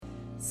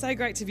So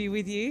great to be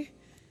with you.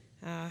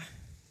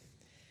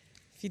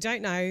 If you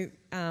don't know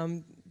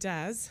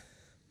Daz,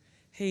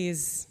 he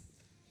is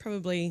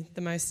probably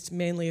the most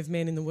manly of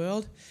men in the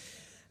world.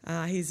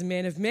 He's a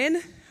man of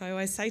men, I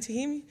always say to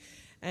him.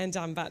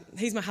 But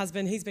he's my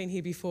husband. He's been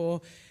here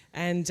before,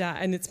 and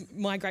it's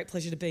my great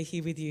pleasure to be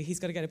here with you. He's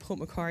got to go to Port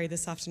Macquarie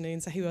this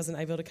afternoon, so he wasn't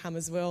able to come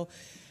as well.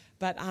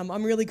 But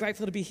I'm really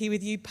grateful to be here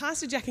with you.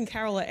 Pastor Jack and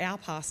Carol are our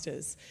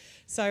pastors.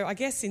 So I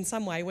guess in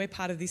some way we're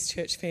part of this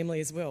church family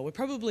as well. We're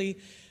probably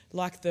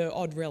like the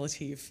odd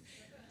relative.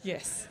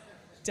 Yes.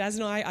 Daz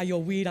and I are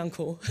your weird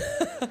uncle.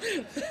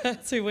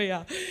 That's who we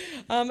are.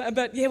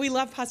 But yeah, we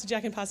love Pastor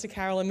Jack and Pastor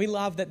Carol, and we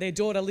love that their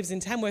daughter lives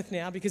in Tamworth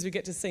now because we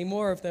get to see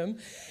more of them.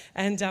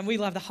 And we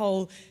love the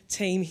whole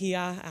team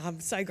here.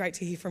 So great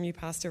to hear from you,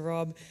 Pastor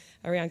Rob,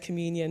 around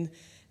communion.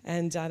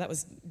 And that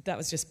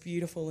was just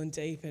beautiful and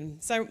deep.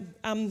 And so,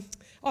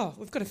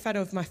 we've got a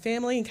photo of my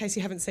family in case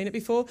you haven't seen it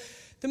before.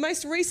 The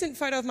most recent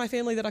photo of my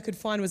family that I could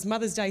find was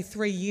Mother's Day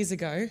 3 years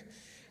ago.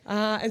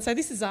 And so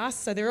this is us.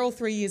 So they're all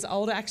 3 years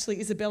older. Actually,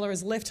 Isabella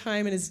has left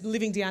home and is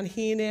living down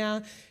here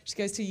now. She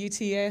goes to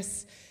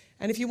UTS.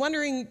 And if you're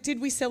wondering,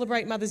 did we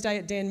celebrate Mother's Day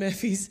at Dan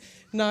Murphy's?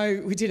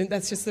 No, we didn't.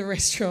 That's just the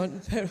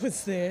restaurant that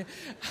was there.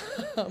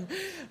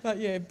 But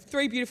yeah,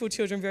 3 beautiful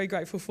children. Very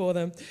grateful for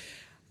them.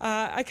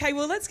 Okay,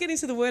 well, let's get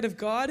into the Word of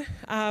God.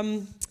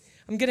 I'm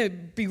going to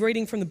be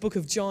reading from the book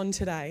of John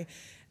today.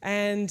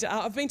 And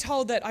I've been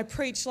told that I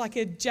preach like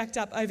a jacked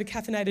up,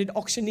 over-caffeinated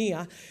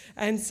auctioneer.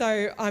 And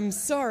so I'm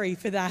sorry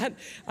for that.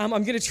 I'm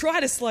going to try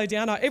to slow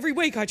down. Every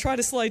week I try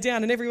to slow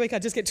down, and every week I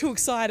just get too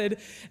excited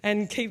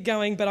and keep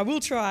going. But I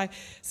will try.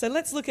 So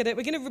let's look at it.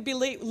 We're going to be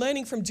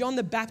learning from John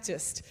the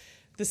Baptist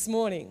this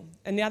morning.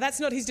 And now that's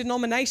not his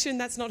denomination.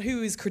 That's not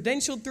who he's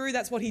credentialed through.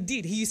 That's what he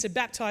did. He used to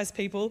baptize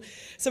people.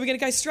 So we're going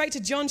to go straight to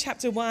John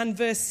chapter 1,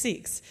 verse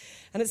 6.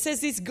 And it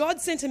says this: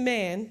 God sent a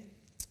man,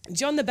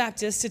 John the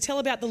Baptist, to tell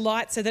about the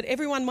light so that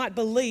everyone might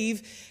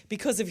believe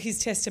because of his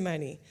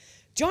testimony.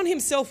 John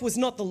himself was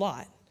not the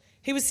light.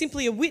 He was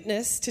simply a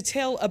witness to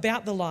tell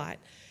about the light.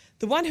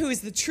 The one who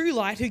is the true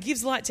light, who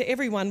gives light to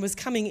everyone, was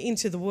coming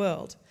into the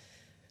world.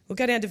 We'll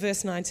go down to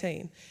verse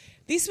 19.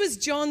 This was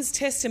John's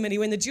testimony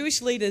when the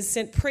Jewish leaders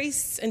sent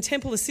priests and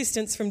temple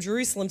assistants from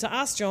Jerusalem to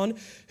ask John,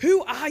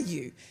 "Who are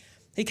you?"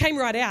 He came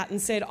right out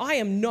and said, "I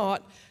am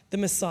not the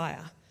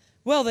Messiah."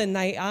 "Well then,"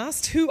 they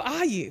asked, "who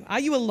are you? Are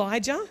you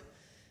Elijah?"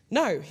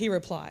 "No," he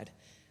replied.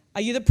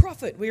 "Are you the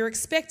prophet we are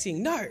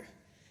expecting?" "No."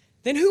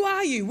 "Then who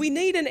are you? We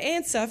need an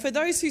answer for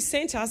those who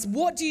sent us.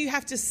 What do you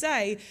have to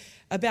say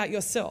about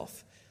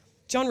yourself?"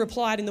 John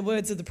replied in the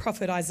words of the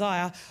prophet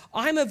Isaiah,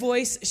 "I'm a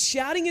voice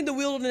shouting in the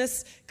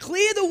wilderness,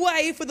 clear the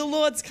way for the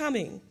Lord's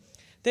coming."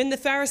 Then the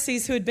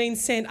Pharisees who had been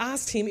sent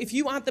asked him, "If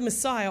you aren't the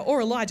Messiah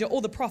or Elijah or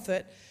the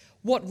prophet,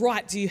 what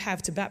right do you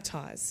have to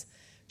baptize?"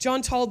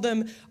 John told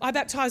them, "I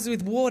baptize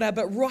with water,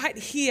 but right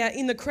here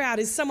in the crowd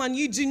is someone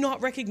you do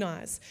not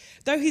recognize.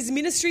 Though his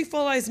ministry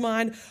follows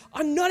mine,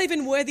 I'm not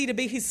even worthy to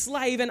be his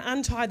slave and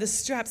untie the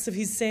straps of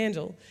his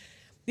sandal."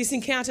 This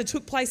encounter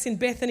took place in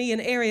Bethany, an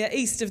area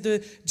east of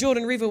the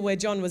Jordan River where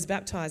John was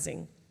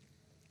baptizing.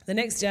 The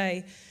next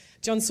day,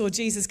 John saw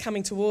Jesus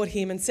coming toward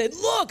him and said,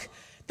 "Look,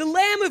 the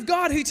Lamb of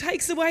God who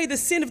takes away the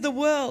sin of the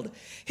world.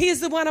 He is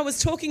the one I was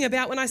talking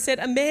about when I said,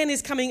 'A man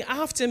is coming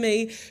after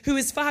me who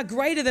is far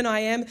greater than I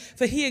am,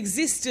 for he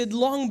existed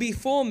long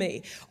before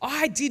me.'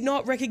 I did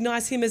not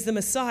recognize him as the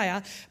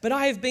Messiah, but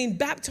I have been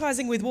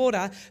baptizing with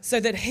water so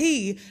that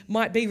he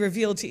might be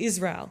revealed to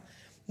Israel."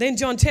 Then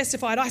John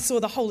testified, "I saw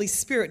the Holy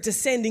Spirit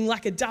descending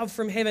like a dove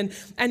from heaven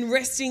and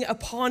resting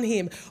upon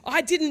him. I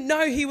didn't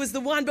know he was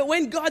the one, but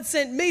when God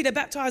sent me to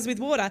baptize with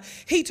water,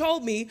 he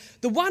told me,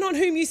 'The one on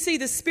whom you see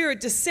the Spirit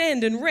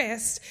descend and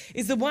rest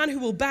is the one who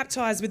will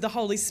baptize with the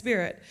Holy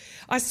Spirit.'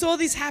 I saw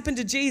this happen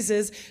to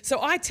Jesus,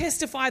 so I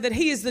testify that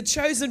he is the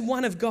chosen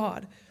one of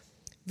God."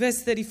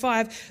 Verse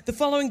 35, the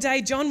following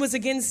day, John was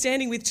again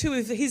standing with 2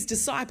 of his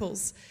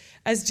disciples.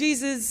 As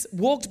Jesus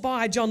walked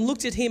by, John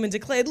looked at him and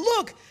declared,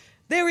 "Look,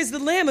 there is the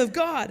Lamb of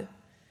God."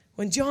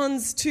 When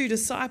John's 2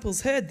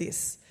 disciples heard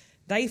this,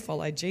 they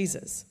followed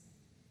Jesus.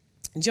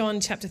 John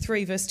chapter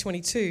 3, verse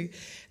 22.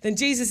 Then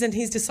Jesus and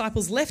his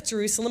disciples left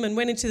Jerusalem and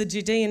went into the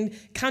Judean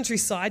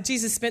countryside.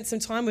 Jesus spent some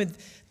time with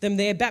them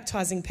there,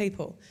 baptizing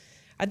people.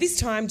 At this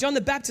time, John the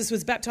Baptist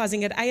was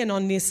baptizing at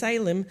Aenon near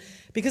Salem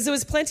because there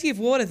was plenty of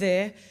water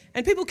there,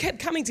 and people kept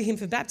coming to him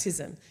for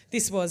baptism.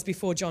 This was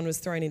before John was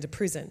thrown into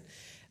prison.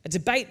 A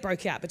debate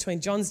broke out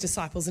between John's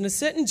disciples and a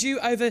certain Jew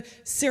over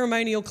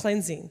ceremonial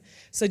cleansing.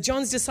 So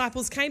John's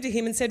disciples came to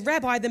him and said,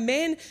 "Rabbi, the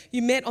man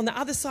you met on the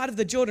other side of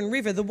the Jordan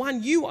River, the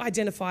one you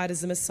identified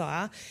as the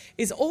Messiah,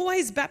 is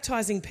always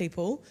baptizing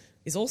people,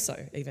 is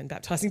also even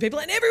baptizing people,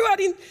 and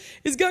everyone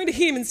is going to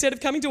him instead of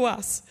coming to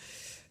us."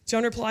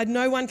 John replied,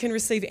 "No one can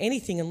receive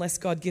anything unless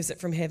God gives it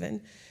from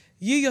heaven.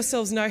 You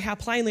yourselves know how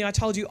plainly I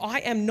told you, I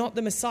am not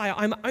the Messiah.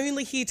 I'm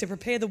only here to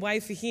prepare the way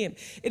for him.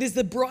 It is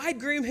the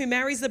bridegroom who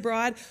marries the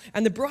bride,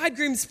 and the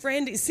bridegroom's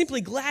friend is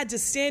simply glad to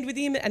stand with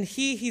him and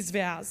hear his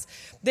vows.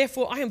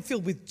 Therefore, I am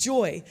filled with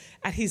joy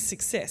at his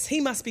success. He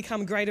must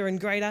become greater and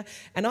greater,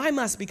 and I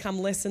must become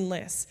less and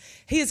less.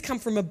 He has come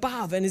from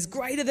above and is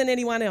greater than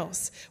anyone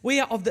else. We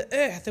are of the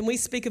earth, and we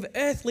speak of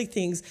earthly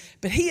things,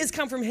 but he has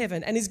come from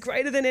heaven and is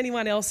greater than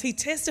anyone else. He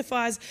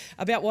testifies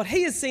about what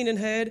he has seen and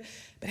heard,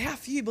 but how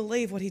few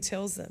believe what he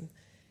tells them.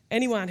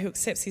 Anyone who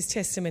accepts his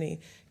testimony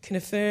can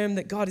affirm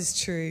that God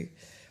is true,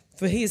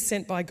 for he is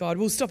sent by God.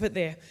 We'll stop it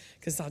there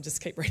because I'll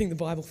just keep reading the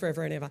Bible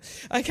forever and ever.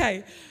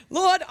 Okay,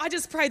 Lord, I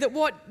just pray that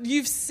what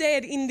you've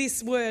said in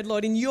this word,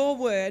 Lord, in your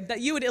word,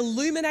 that you would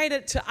illuminate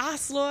it to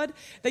us, Lord,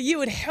 that you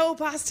would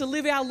help us to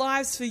live our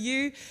lives for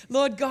you,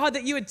 Lord God,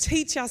 that you would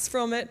teach us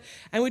from it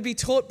and we'd be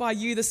taught by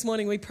you this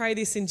morning. We pray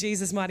this in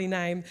Jesus' mighty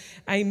name.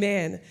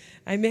 Amen.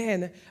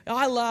 Amen.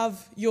 I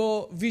love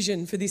your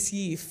vision for this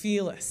year,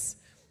 Fearless.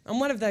 I'm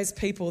one of those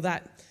people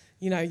that,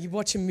 you know, you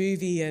watch a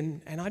movie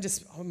and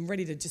I'm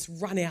ready to just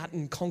run out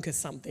and conquer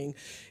something.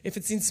 If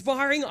it's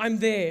inspiring, I'm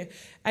there.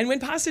 And when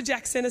Pastor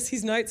Jack sent us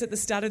his notes at the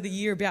start of the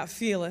year about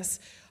Fearless,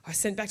 I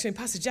sent back to him,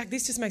 Pastor Jack,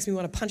 this just makes me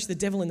want to punch the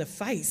devil in the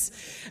face.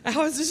 And I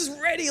was just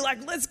ready,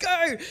 like, let's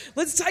go.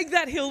 Let's take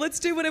that hill. Let's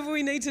do whatever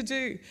we need to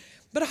do.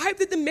 But I hope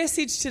that the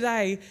message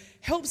today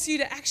helps you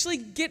to actually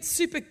get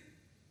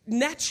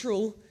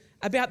supernatural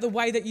about the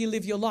way that you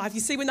live your life.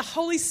 You see, when the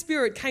Holy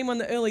Spirit came on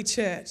the early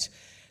church,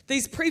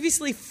 these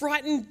previously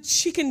frightened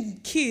chicken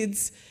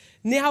kids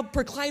now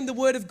proclaimed the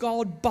word of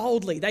God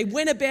boldly. They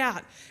went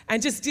about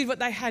and just did what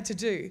they had to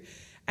do.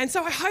 And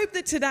so I hope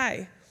that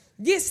today,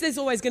 yes, there's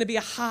always going to be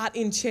a heart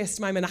in chest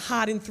moment, a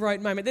heart in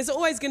throat moment. There's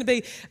always going to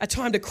be a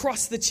time to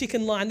cross the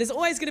chicken line. There's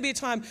always going to be a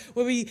time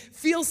where we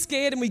feel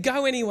scared and we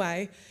go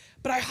anyway.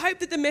 But I hope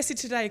that the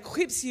message today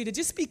equips you to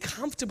just be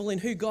comfortable in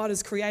who God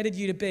has created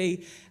you to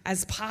be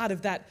as part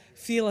of that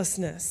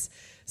fearlessness.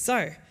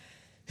 So,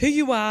 who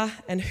you are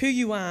and who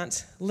you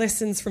aren't,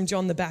 lessons from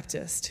John the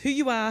Baptist. Who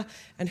you are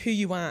and who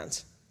you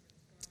aren't.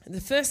 And the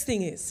first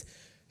thing is,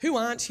 who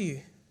aren't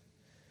you?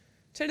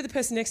 Turn to the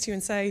person next to you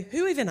and say,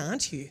 who even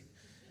aren't you?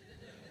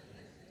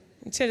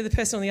 And turn to the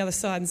person on the other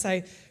side and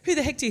say, who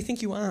the heck do you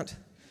think you aren't?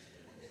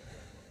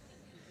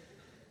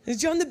 And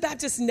John the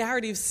Baptist's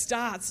narrative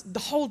starts the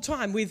whole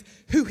time with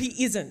who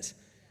he isn't.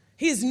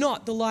 He is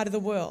not the light of the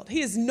world.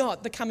 He is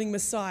not the coming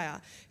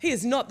Messiah. He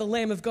is not the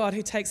Lamb of God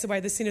who takes away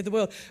the sin of the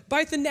world.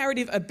 Both the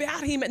narrative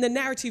about him and the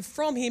narrative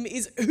from him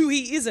is who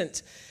he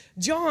isn't.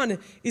 John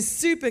is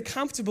super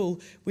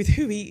comfortable with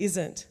who he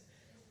isn't.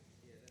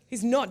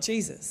 He's not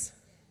Jesus.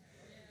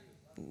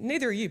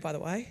 Neither are you, by the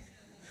way.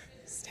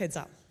 Just heads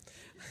up.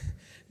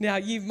 Now,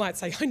 you might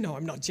say, I know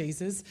I'm not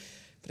Jesus,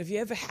 but have you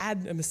ever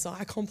had a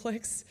Messiah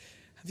complex?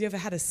 Have you ever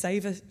had a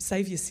savior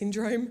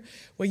syndrome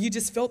where you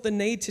just felt the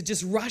need to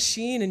just rush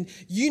in and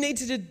you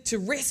needed to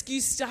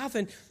rescue stuff,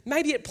 and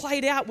maybe it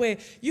played out where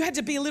you had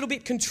to be a little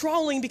bit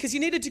controlling because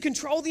you needed to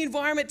control the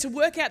environment to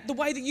work out the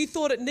way that you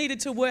thought it needed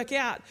to work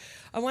out?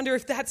 I wonder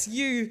if that's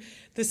you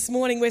this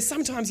morning, where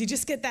sometimes you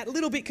just get that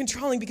little bit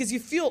controlling because you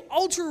feel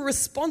ultra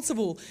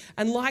responsible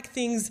and like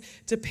things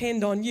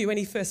depend on you.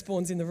 Any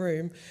firstborns in the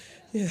room?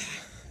 Yeah.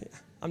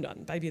 I'm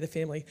done, baby of the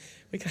family.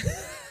 We can't.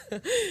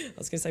 I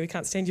was going to say we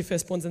can't stand your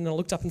firstborns, and then I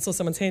looked up and saw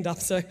someone's hand up,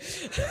 so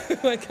we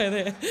won't go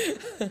there.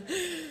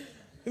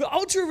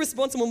 Ultra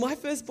responsible. My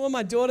firstborn,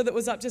 my daughter that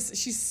was up,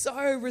 she's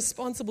so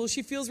responsible.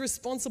 She feels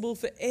responsible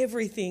for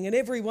everything and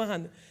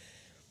everyone.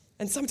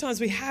 And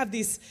sometimes we have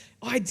this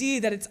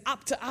idea that it's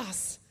up to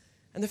us.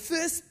 And the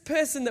first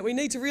person that we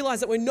need to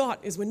realize that we're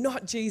not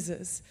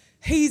Jesus.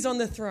 He's on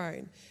the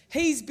throne.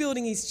 He's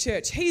building his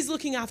church. He's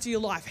looking after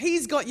your life.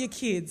 He's got your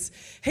kids.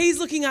 He's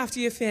looking after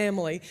your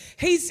family.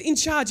 He's in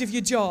charge of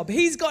your job.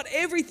 He's got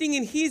everything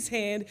in his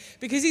hand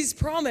because he's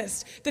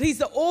promised that he's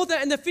the author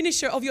and the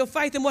finisher of your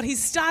faith, and what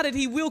he's started,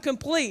 he will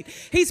complete.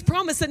 He's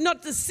promised that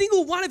not a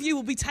single one of you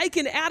will be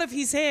taken out of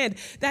his hand.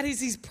 That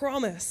is his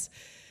promise.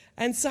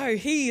 And so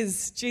he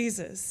is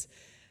Jesus.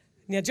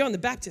 Now, John the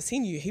Baptist, he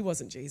knew he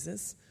wasn't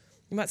Jesus.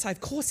 You might say, of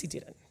course he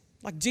didn't.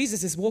 Like,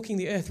 Jesus is walking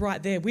the earth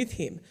right there with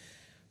him.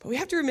 But we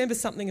have to remember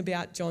something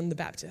about John the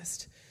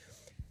Baptist.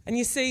 And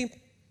you see,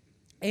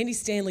 Andy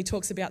Stanley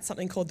talks about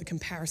something called the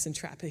comparison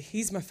trap.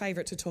 He's my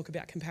favourite to talk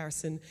about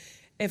comparison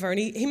ever. And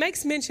he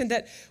makes mention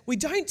that we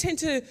don't tend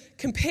to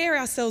compare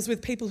ourselves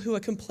with people who are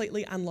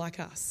completely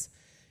unlike us.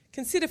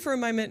 Consider for a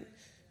moment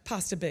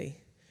Pastor B.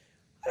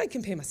 I don't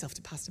compare myself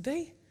to Pastor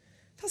B.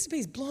 Pastor B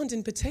is blonde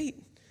and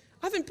petite.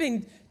 I haven't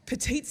been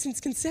petite since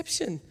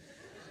conception.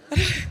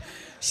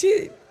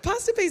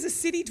 Pastor B is a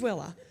city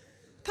dweller.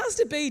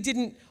 Pastor B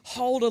didn't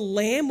hold a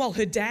lamb while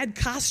her dad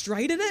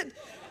castrated it.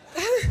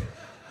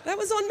 That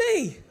was on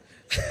me.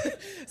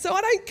 So I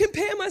don't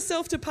compare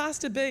myself to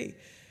Pastor B,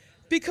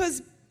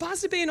 because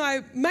Pastor B and I,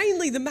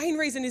 the main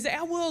reason is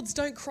our worlds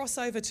don't cross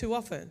over too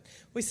often.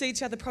 We see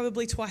each other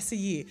probably twice a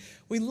year.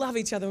 We love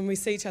each other when we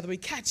see each other. We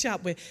catch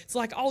up. It's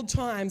like old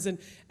times, and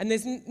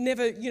there's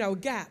never, a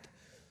gap.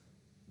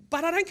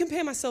 But I don't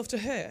compare myself to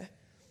her.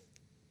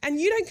 And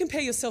you don't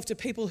compare yourself to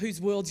people whose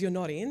worlds you're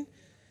not in.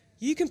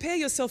 You compare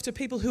yourself to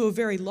people who are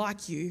very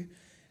like you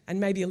and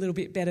maybe a little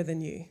bit better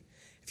than you.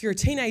 If you're a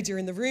teenager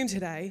in the room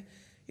today,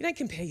 you don't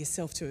compare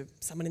yourself to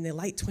someone in their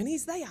late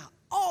 20s. They are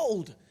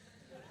old.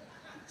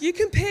 You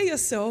compare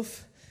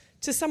yourself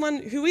to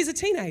someone who is a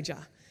teenager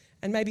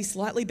and maybe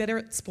slightly better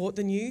at sport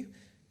than you,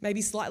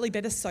 maybe slightly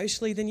better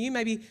socially than you,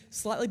 maybe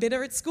slightly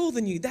better at school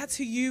than you. That's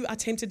who you are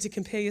tempted to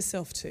compare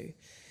yourself to.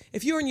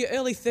 If you're in your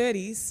early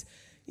 30s,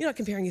 you're not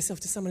comparing yourself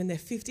to someone in their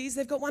 50s.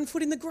 They've got one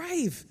foot in the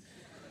grave.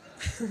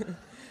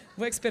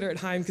 Works better at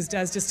home because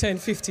Daz just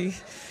turned 50.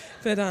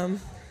 But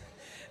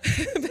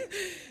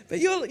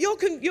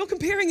you're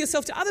comparing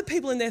yourself to other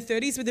people in their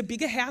 30s with a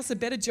bigger house, a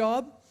better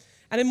job,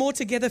 and a more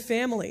together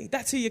family.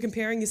 That's who you're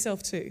comparing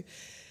yourself to.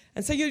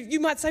 And so you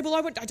might say, well,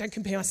 I don't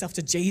compare myself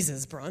to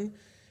Jesus, Bron.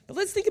 But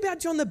let's think about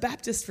John the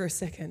Baptist for a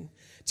second.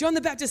 John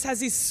the Baptist has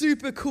this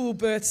super cool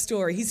birth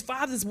story. His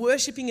father's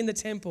worshipping in the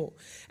temple.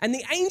 And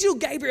the angel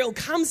Gabriel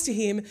comes to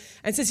him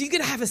and says, you're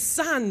going to have a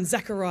son,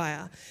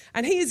 Zechariah.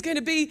 And he is going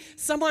to be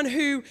someone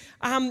who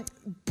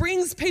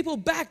brings people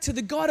back to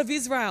the God of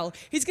Israel.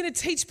 He's going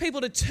to teach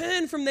people to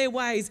turn from their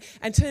ways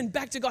and turn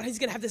back to God. He's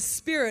going to have the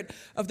spirit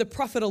of the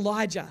prophet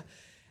Elijah.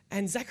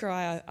 And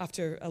Zechariah,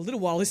 after a little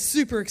while, is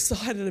super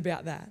excited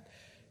about that.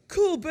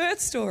 Cool birth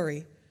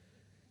story.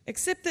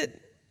 Except that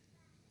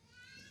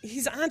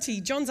his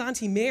auntie, John's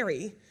auntie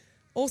Mary,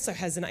 also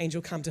has an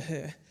angel come to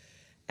her.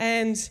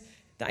 And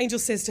the angel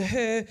says to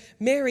her,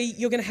 Mary,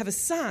 you're going to have a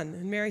son.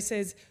 And Mary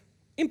says,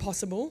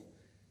 impossible.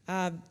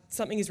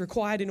 Something is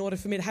required in order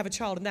for me to have a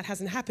child, and that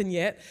hasn't happened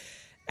yet.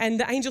 And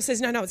the angel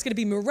says, no, it's going to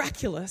be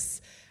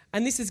miraculous,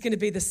 and this is going to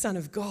be the Son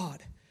of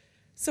God.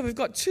 So we've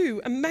got two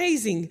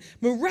amazing,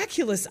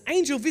 miraculous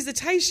angel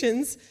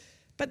visitations,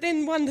 but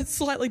then one that's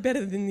slightly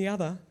better than the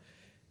other,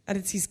 and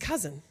it's his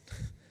cousin.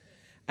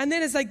 And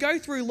then as they go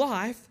through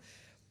life,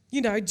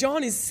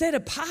 John is set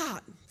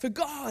apart for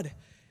God,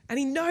 and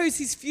he knows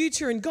his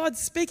future, and God's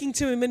speaking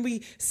to him, and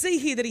we see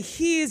here that he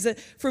hears it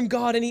from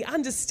God and he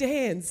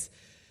understands.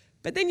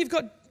 But then you've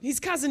got his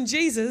cousin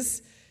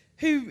Jesus,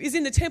 who is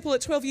in the temple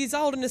at 12 years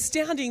old and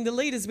astounding the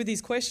leaders with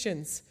his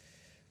questions.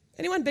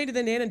 Anyone been to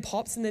the Nan and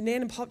Pops, and the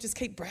Nan and Pop just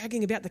keep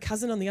bragging about the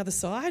cousin on the other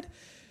side?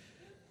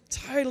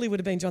 Totally would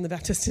have been John the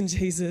Baptist and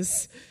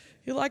Jesus.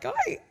 You're like,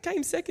 I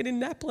came second in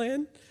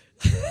NAPLAN.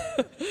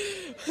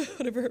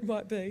 Whatever it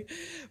might be.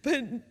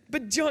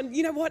 But John,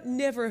 you know what?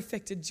 Never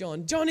affected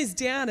John. John is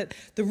down at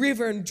the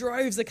river and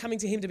droves are coming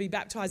to him to be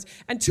baptized.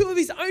 And two of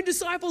his own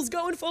disciples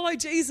go and follow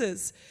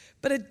Jesus.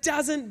 But it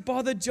doesn't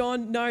bother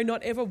John. No,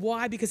 not ever.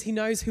 Why? Because he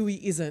knows who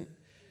he isn't.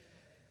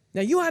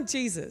 Now, you aren't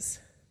Jesus,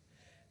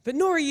 but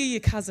nor are you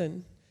your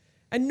cousin.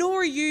 And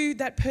nor are you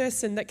that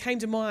person that came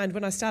to mind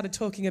when I started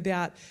talking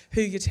about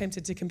who you're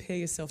tempted to compare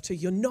yourself to.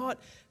 You're not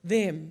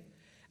them.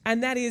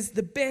 And that is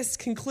the best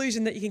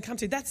conclusion that you can come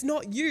to. That's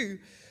not you.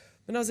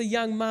 When I was a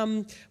young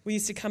mum, we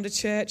used to come to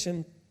church,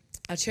 and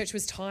our church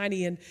was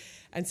tiny, and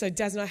so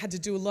Daz and I had to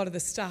do a lot of the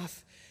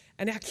stuff.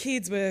 And our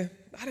kids were,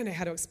 I don't know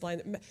how to explain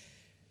it,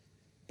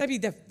 maybe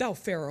they were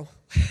feral.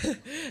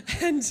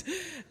 and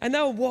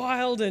they were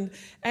wild, and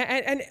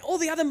all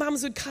the other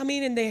mums would come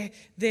in, and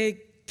their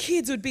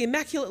kids would be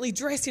immaculately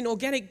dressed in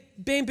organic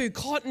bamboo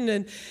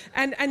cotton,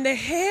 and their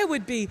hair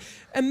would be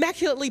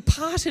immaculately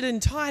parted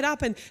and tied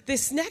up, and their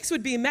snacks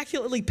would be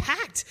immaculately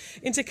packed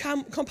into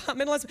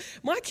compartmentalized.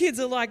 My kids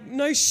are like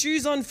no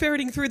shoes on,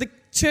 ferreting through the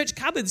church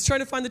cupboards trying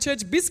to find the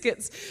church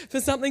biscuits for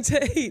something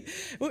to eat.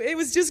 It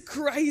was just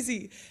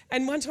crazy.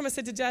 And one time I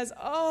said to Daz,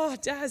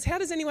 Daz, how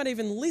does anyone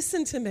even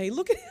listen to me?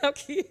 Look at our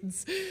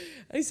kids.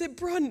 And he said,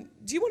 Bron,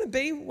 do you want to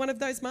be one of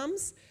those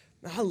mums?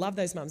 I love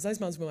those mums. Those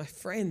mums were my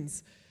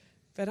friends.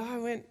 But I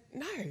went,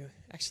 no,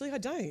 actually I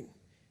don't.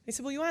 He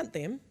said, well, you aren't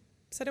them,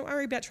 so don't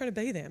worry about trying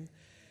to be them.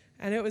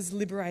 And it was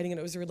liberating and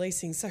it was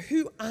releasing. So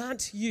who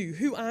aren't you?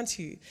 Who aren't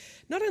you?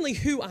 Not only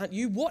who aren't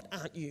you, what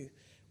aren't you?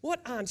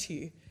 What aren't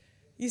you?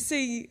 You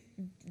see,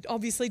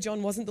 obviously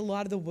John wasn't the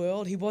light of the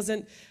world. He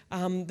wasn't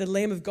the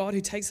Lamb of God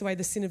who takes away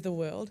the sin of the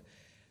world.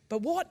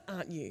 But what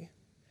aren't you?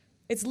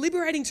 It's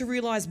liberating to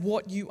realise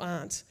what you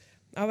aren't.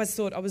 I always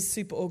thought I was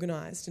super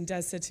organised, and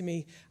Daz said to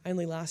me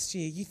only last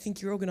year, you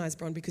think you're organised,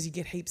 Bron, because you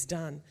get heaps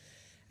done.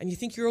 And you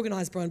think you're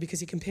organised, Bron, because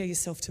you compare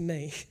yourself to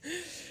me.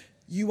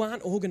 You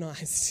aren't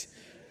organised.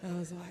 I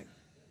was like,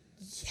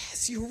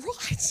 yes, you're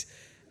right.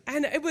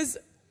 And it was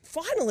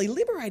finally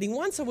liberating.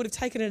 Once I would have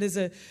taken it as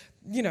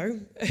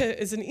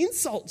as an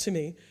insult to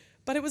me.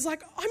 But it was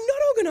like, I'm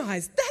not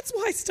organised. That's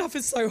why stuff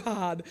is so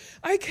hard.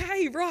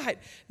 Okay, right.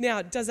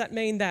 Now, does that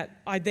mean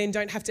that I then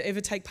don't have to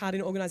ever take part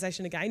in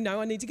organisation again? No,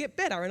 I need to get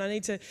better, and I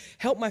need to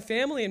help my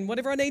family and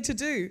whatever I need to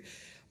do.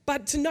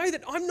 But to know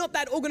that I'm not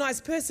that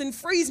organised person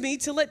frees me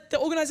to let the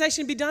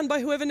organisation be done by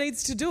whoever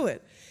needs to do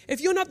it.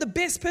 If you're not the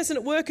best person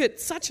at work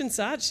at such and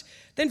such,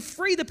 then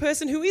free the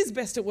person who is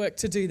best at work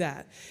to do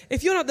that.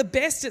 If you're not the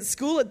best at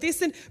school at this,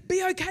 then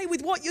be okay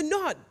with what you're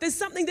not. There's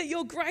something that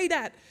you're great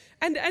at.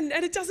 And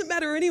it doesn't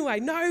matter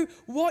anyway. Know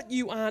what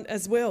you aren't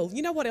as well.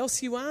 You know what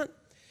else you aren't?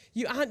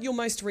 You aren't your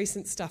most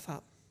recent stuff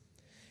up.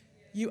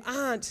 You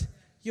aren't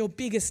your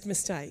biggest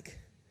mistake.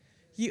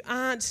 You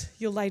aren't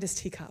your latest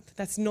hiccup.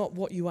 That's not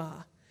what you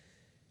are.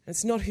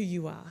 It's not who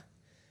you are.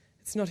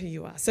 It's not who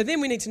you are. So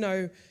then we need to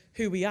know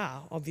who we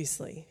are,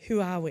 obviously.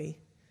 Who are we?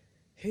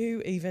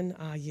 Who even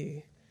are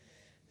you?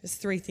 There's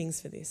 3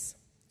 things for this.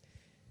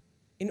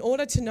 In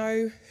order to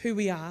know who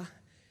we are,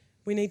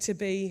 we need to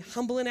be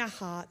humble in our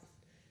heart,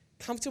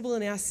 comfortable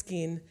in our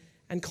skin,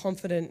 and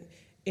confident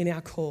in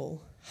our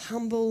call.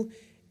 Humble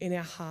in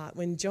our heart.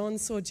 When John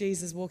saw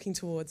Jesus walking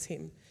towards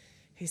him,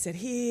 he said,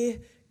 "Here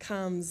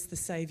comes the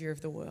Saviour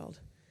of the world."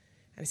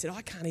 And he said,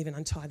 "I can't even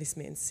untie this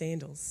man's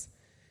sandals."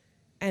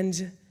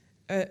 And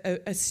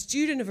a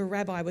student of a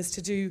rabbi was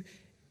to do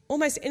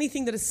almost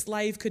anything that a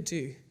slave could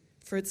do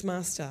for its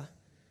master,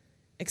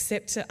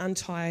 except to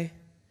untie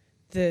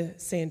the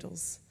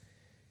sandals,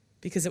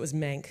 because it was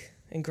mank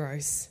and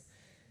gross.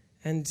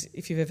 And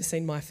if you've ever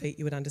seen my feet,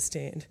 you would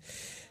understand.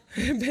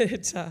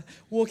 But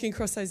walking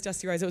across those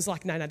dusty roads, it was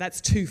like, no,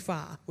 that's too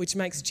far, which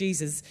makes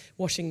Jesus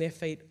washing their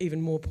feet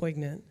even more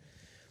poignant.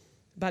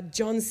 But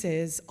John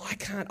says,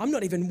 I'm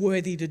not even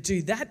worthy to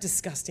do that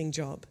disgusting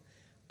job.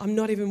 I'm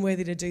not even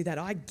worthy to do that.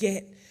 I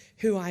get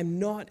who I'm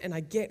not, and I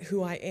get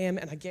who I am,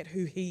 and I get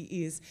who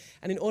he is.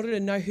 And in order to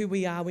know who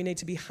we are, we need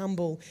to be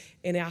humble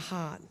in our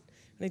heart.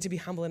 We need to be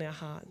humble in our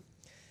heart.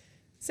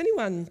 Is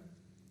anyone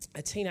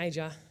a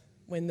teenager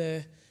when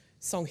the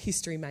song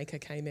History Maker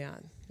came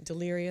out?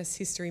 Delirious,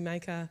 History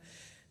Maker.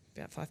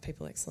 About 5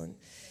 people, excellent.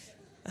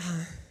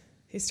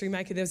 History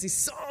Maker. There was this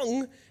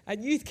song at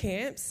youth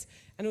camps,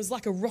 and it was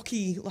like a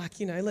rocky,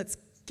 let's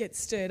get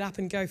stirred up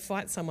and go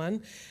fight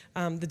someone.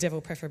 The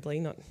devil preferably,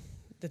 not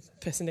the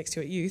person next to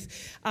you at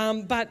youth.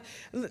 But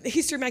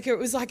History Maker, it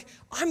was like,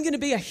 I'm going to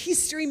be a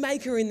history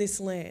maker in this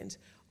land.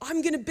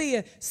 I'm going to be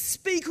a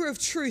speaker of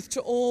truth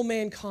to all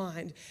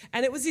mankind.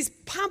 And it was this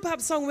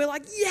pump-up song. We're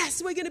like,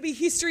 yes, we're going to be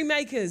history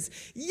makers.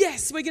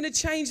 Yes, we're going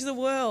to change the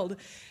world.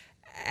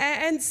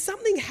 And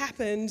something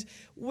happened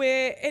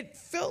where it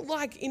felt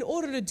like in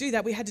order to do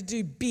that, we had to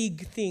do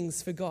big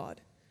things for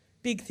God.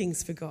 Big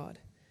things for God.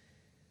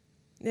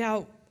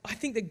 Now, I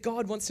think that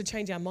God wants to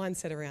change our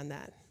mindset around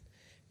that,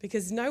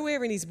 because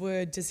nowhere in his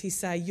word does he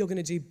say, you're going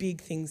to do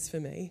big things for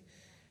me.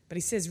 But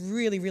he says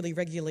really, really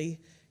regularly,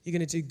 you're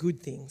going to do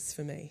good things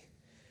for me.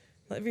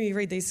 Let me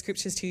read these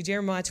scriptures to you.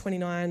 Jeremiah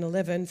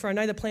 29:11. For I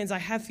know the plans I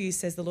have for you,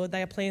 says the Lord.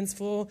 They are plans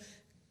for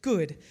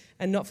good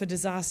and not for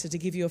disaster, to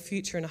give you a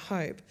future and a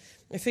hope.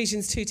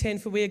 Ephesians 2:10.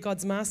 For we are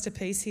God's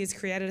masterpiece. He has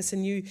created us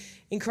anew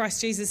in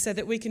Christ Jesus so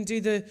that we can do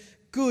the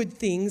good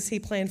things he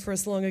planned for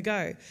us long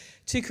ago.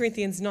 2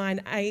 Corinthians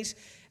 9:8.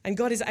 And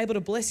God is able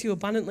to bless you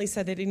abundantly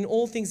so that in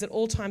all things at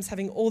all times,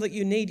 having all that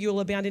you need, you'll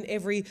abound in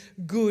every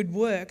good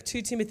work.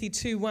 2 Timothy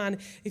 2:1.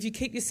 If you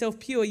keep yourself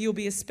pure, you'll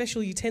be a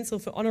special utensil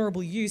for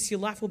honourable use.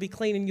 Your life will be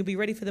clean and you'll be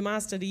ready for the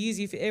master to use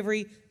you for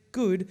every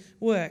good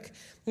work.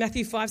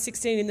 Matthew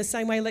 5:16. In the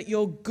same way, let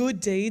your good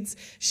deeds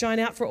shine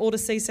out for all to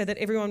see so that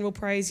everyone will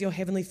praise your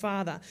heavenly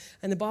Father.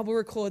 And the Bible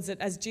records that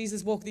as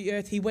Jesus walked the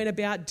earth, he went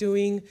about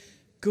doing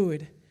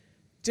good.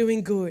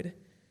 Doing good.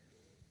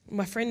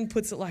 My friend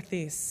puts it like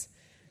this.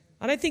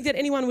 I don't think that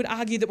anyone would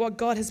argue that what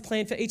God has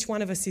planned for each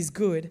one of us is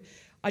good.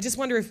 I just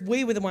wonder if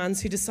we were the ones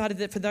who decided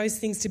that for those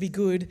things to be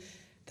good,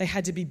 they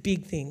had to be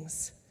big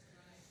things.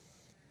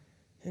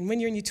 And when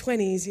you're in your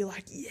 20s, you're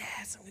like,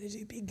 yes, I'm going to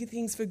do big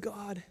things for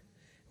God.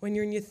 When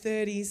you're in your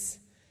 30s,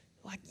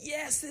 like,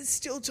 yes, there's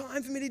still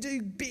time for me to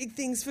do big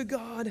things for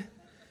God.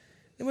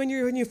 And when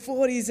you're in your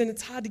 40s and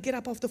it's hard to get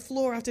up off the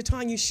floor after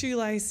tying your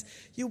shoelace,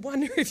 you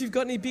wonder if you've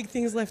got any big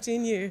things left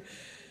in you.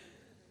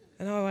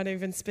 And I won't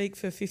even speak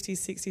for 50s,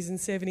 60s and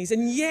 70s.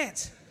 And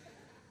yet,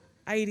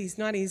 80s,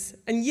 90s,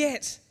 and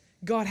yet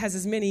God has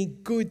as many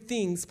good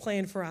things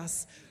planned for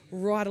us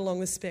right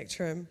along the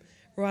spectrum,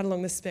 right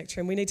along the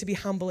spectrum. We need to be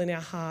humble in our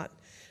heart.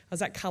 I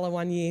was at Colour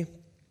one year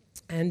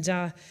and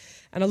I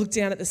looked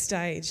down at the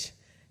stage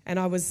and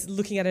I was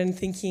looking at it and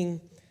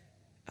thinking,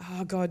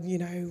 oh God,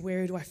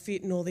 where do I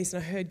fit and all this?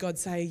 And I heard God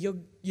say,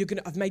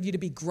 I've made you to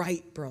be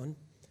great, Bron.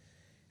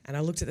 And I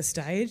looked at the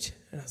stage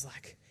and I was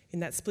like, in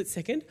that split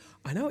second,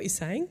 I know what you're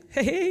saying.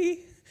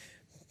 Hey,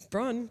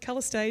 Bron, colour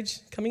stage,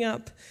 coming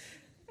up.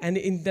 And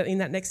in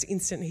that next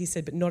instant, he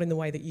said, but not in the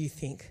way that you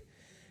think.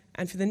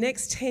 And for the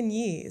next 10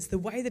 years, the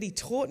way that he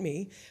taught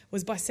me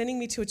was by sending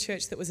me to a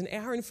church that was an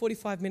hour and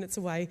 45 minutes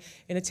away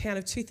in a town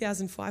of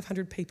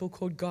 2,500 people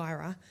called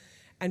Guyra,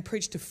 and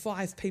preached to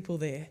 5 people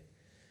there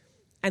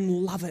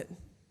and love it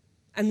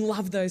and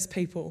love those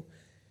people.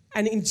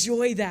 And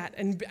enjoy that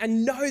and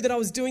know that I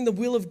was doing the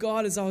will of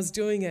God as I was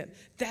doing it.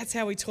 That's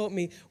how he taught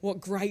me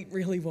what great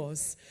really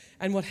was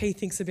and what he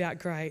thinks about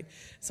great.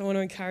 So I want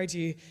to encourage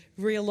you,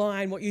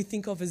 realign what you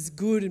think of as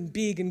good and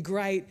big and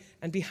great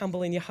and be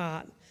humble in your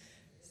heart.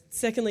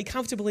 Secondly,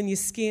 comfortable in your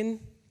skin.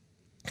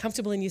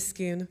 Comfortable in your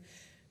skin.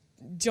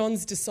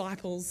 John's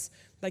disciples,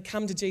 they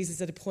come to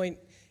Jesus at a point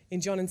in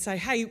John and say,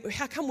 hey,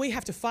 how come we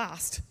have to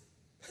fast?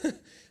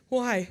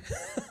 Why?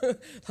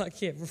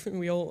 Like, yeah,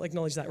 we all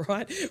acknowledge that,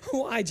 right?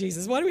 Why,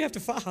 Jesus? Why do we have to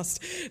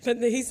fast? But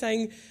he's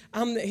saying,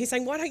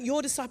 why don't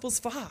your disciples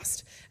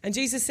fast? And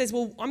Jesus says,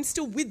 well, I'm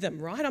still with them,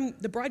 right?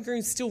 The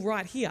bridegroom's still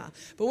right here.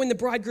 But when the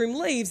bridegroom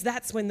leaves,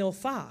 that's when they'll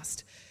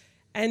fast.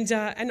 And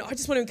I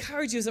just want to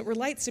encourage you as it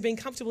relates to being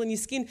comfortable in your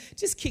skin,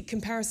 just kick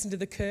comparison to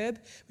the curb.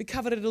 We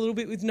covered it a little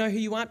bit with know who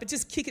you aren't, but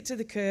just kick it to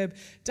the curb.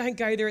 Don't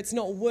go there. It's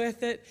not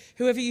worth it.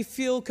 Whoever you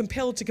feel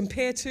compelled to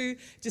compare to,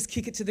 just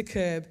kick it to the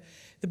curb.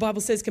 The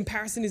Bible says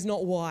comparison is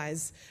not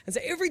wise. And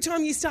so every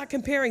time you start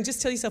comparing,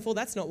 just tell yourself, well,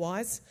 that's not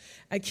wise.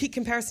 And kick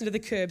comparison to the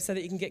curb so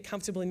that you can get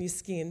comfortable in your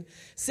skin.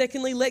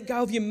 Secondly, let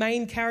go of your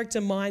main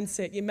character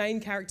mindset. Your main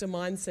character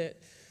mindset.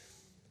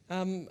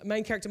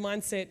 Main character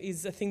mindset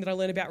is a thing that I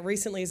learned about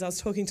recently as I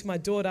was talking to my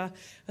daughter.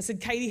 I said,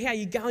 Katie, how are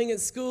you going at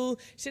school?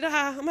 She said,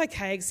 I'm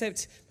okay,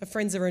 except my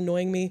friends are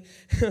annoying me.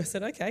 I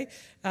said, okay,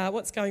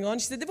 what's going on?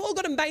 She said, they've all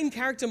got a main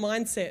character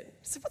mindset. I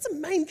said, what's a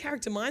main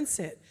character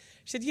mindset?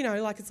 She said,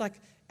 it's like,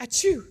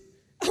 achoo.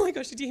 Oh my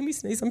gosh, did you hear me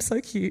sneeze? I'm so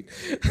cute.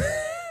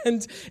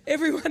 And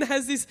everyone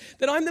has this,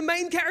 that I'm the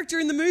main character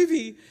in the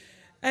movie.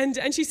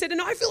 And she said,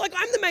 and I feel like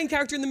I'm the main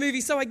character in the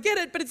movie, so I get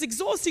it, but it's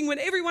exhausting when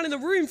everyone in the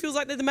room feels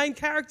like they're the main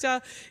character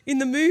in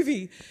the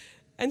movie.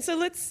 And so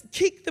let's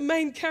kick the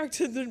main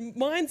character, the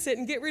mindset,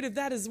 and get rid of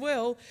that as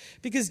well.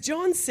 Because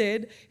John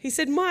said,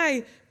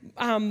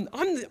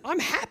 I'm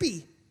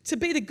happy to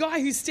be the guy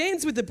who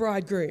stands with the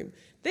bridegroom.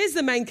 There's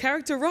the main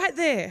character right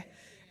there.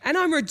 And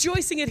I'm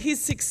rejoicing at his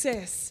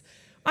success.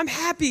 I'm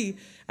happy.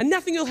 And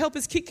nothing will help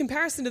us kick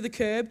comparison to the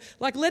curb,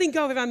 like letting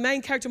go of our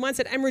main character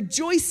mindset and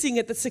rejoicing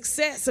at the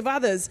success of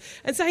others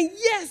and saying,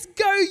 yes,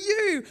 go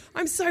you.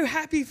 I'm so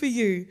happy for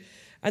you.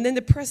 And then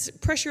the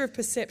pressure of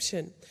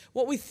perception,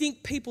 what we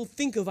think people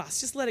think of us,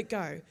 just let it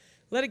go.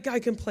 Let it go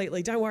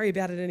completely. Don't worry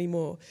about it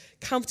anymore.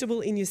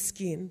 Comfortable in your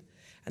skin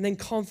and then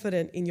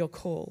confident in your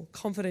call.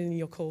 Confident in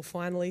your call,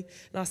 finally.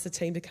 And ask the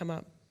team to come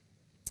up.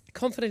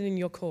 Confident in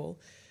your call.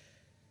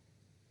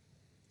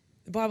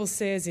 The Bible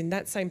says in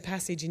that same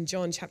passage in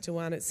John chapter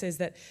 1, it says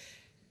that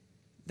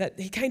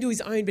he came to his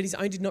own, but his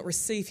own did not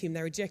receive him.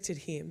 They rejected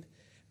him.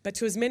 But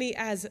to as many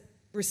as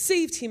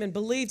received him and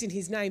believed in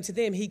his name, to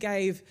them he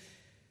gave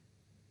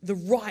the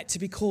right to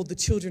be called the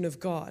children of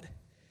God.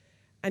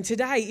 And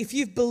today, if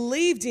you've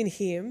believed in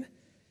him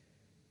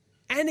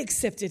and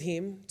accepted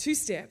him, 2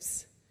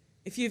 steps,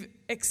 if you've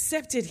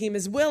accepted him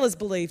as well as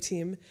believed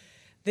him,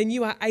 then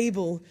you are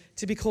able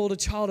to be called a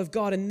child of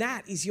God, and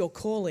that is your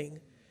calling.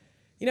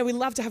 We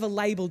love to have a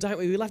label, don't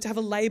we? We love to have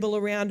a label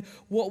around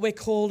what we're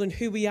called and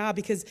who we are,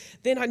 because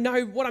then I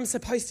know what I'm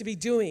supposed to be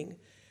doing.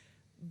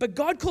 But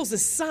God calls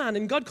us son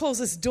and God calls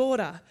us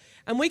daughter,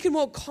 and we can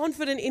walk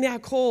confident in our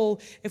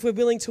call if we're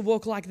willing to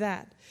walk like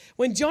that.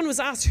 When John was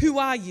asked, who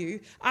are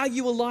you? Are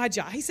you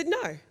Elijah? He said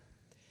no.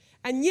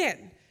 And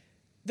yet,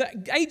 the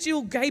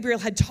angel Gabriel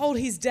had told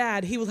his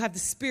dad he will have the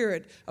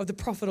spirit of the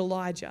prophet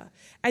Elijah.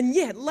 And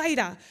yet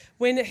later,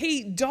 when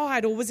he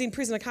died or was in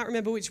prison, I can't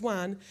remember which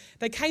one,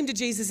 they came to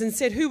Jesus and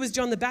said, who was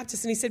John the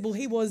Baptist? And he said, well,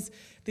 he was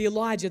the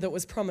Elijah that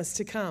was promised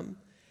to come.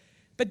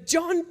 But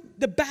John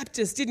the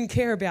Baptist didn't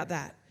care about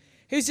that.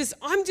 He was just,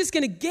 I'm just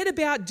going to get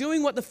about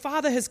doing what the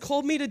Father has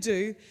called me to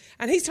do.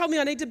 And he's told me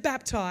I need to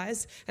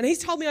baptize. And he's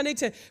told me I need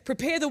to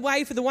prepare the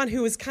way for the one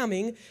who is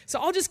coming. So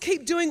I'll just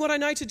keep doing what I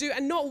know to do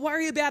and not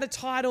worry about a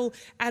title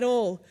at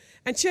all.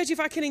 And church, if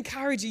I can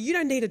encourage you, you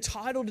don't need a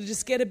title to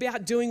just get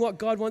about doing what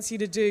God wants you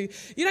to do.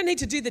 You don't need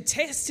to do the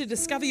test to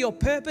discover your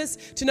purpose,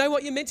 to know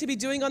what you're meant to be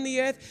doing on the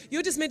earth.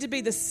 You're just meant to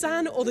be the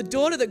son or the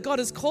daughter that God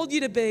has called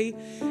you to be.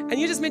 And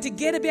you're just meant to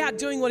get about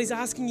doing what he's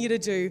asking you to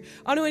do.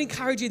 I want to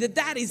encourage you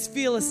that is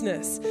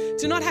fearlessness.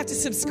 To not have to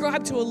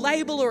subscribe to a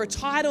label or a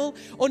title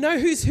or know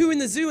who's who in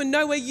the zoo and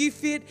know where you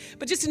fit,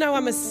 but just to know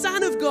I'm a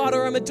son of God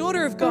or I'm a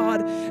daughter of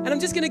God, and I'm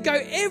just going to go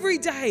every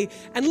day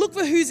and look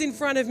for who's in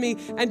front of me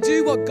and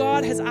do what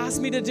God has asked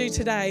me to do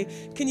today.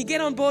 Can you get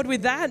on board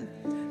with that?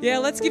 Yeah,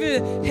 let's give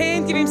him a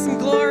hand, give him some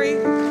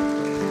glory.